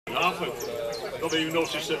laughing. Don't even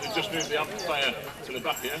notice that they just moved the amplifier to the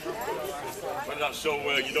back here. Whether that's so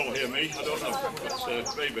you don't hear me, I don't know.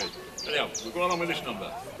 That's maybe. Anyhow, we'll go on with this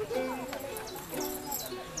number.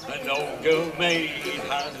 An old girl maid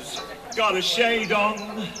has got a shade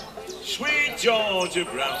on, sweet Georgia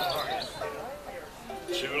Brown.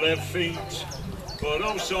 2 left feet, but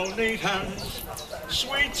also neat hands,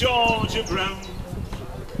 sweet Georgia Brown.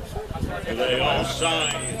 They all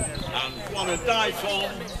sigh and want to die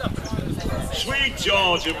for sweet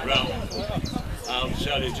Georgia Brown. I'll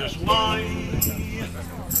tell you just why.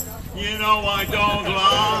 You know I don't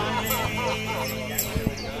lie.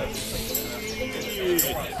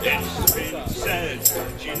 It's been said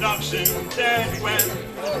she knocks him dead when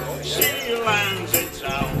she lands in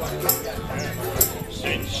town.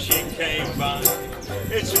 Since she came back,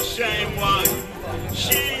 it's a shame why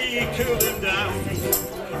she cooled him down.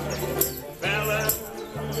 Fellas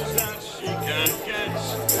that she can't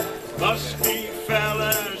get must be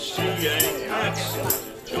fellas she ain't met.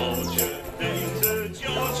 Georgia named her,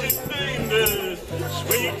 Georgia named her,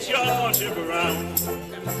 sweet Georgia Brown.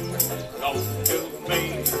 No good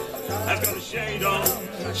maid has got a shade on,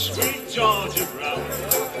 sweet Georgia Brown.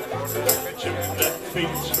 2 left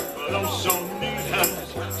feet, but also neat hands,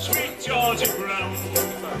 sweet Georgia Brown.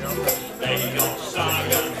 They all sigh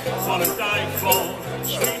and want to die for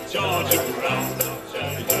sweet Georgia Brown. I'll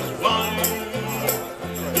tell you just why.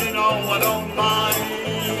 You know I don't mind.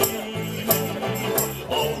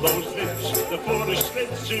 All those lips, the border slit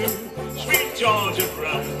to sweet Georgia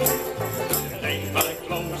Brown. They buy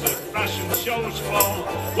clothes at fashion shows for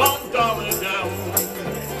 $1 down.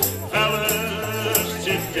 Fellas,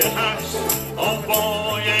 tip your hats. Oh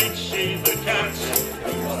boy, ain't she the cat?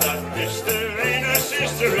 Who's that mister? Ain't her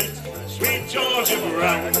sister? It's sweet Georgia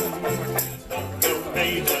Brown. The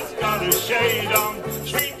maid has got a shade on,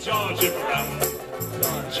 sweet Georgia Brown.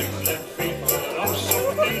 2 left feet, but also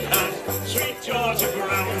neat hands, sweet Georgia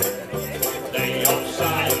Brown. They all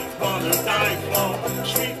sigh and want to die for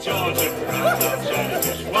sweet Georgia Brown. I'll tell you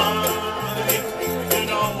just why. You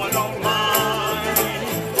know I don't mind.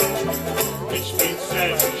 It's been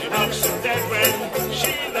said she knocks him dead when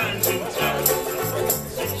she lands in town.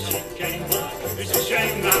 Since she came back, it's a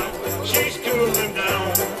shame now she's cooled him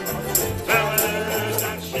down. Fellas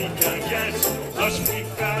that she can get must be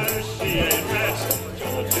fellas she ain't met.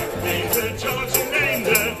 Georgia named her, Georgia named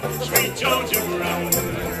her, sweet Georgia Brown.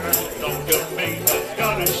 Don't go maid that's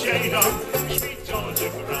got a shade on, sweet Georgia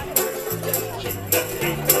Brown. 2 left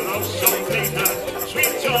feet but also neat hands,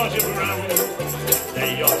 sweet Georgia Brown.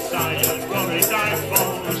 They all sigh and want to die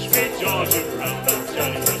for sweet Georgia Brown. I'll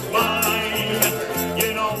tell you just why. You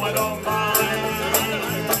know I don't mind.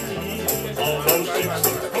 All those lips,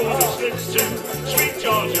 border slits too, sweet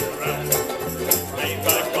Georgia Brown. They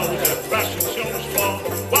buy clothes at fashion shows for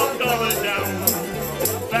 $1 down.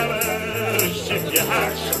 Fellas, tip your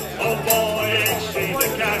hats. Oh boy, ain't she the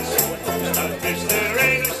cat? Who's that mister?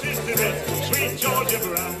 Ain't her sister? It's sweet Georgia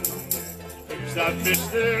Brown. Who's that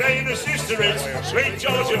mister? Ain't her sister? It's sweet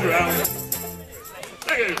Georgia Brown.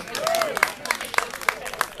 Thank you.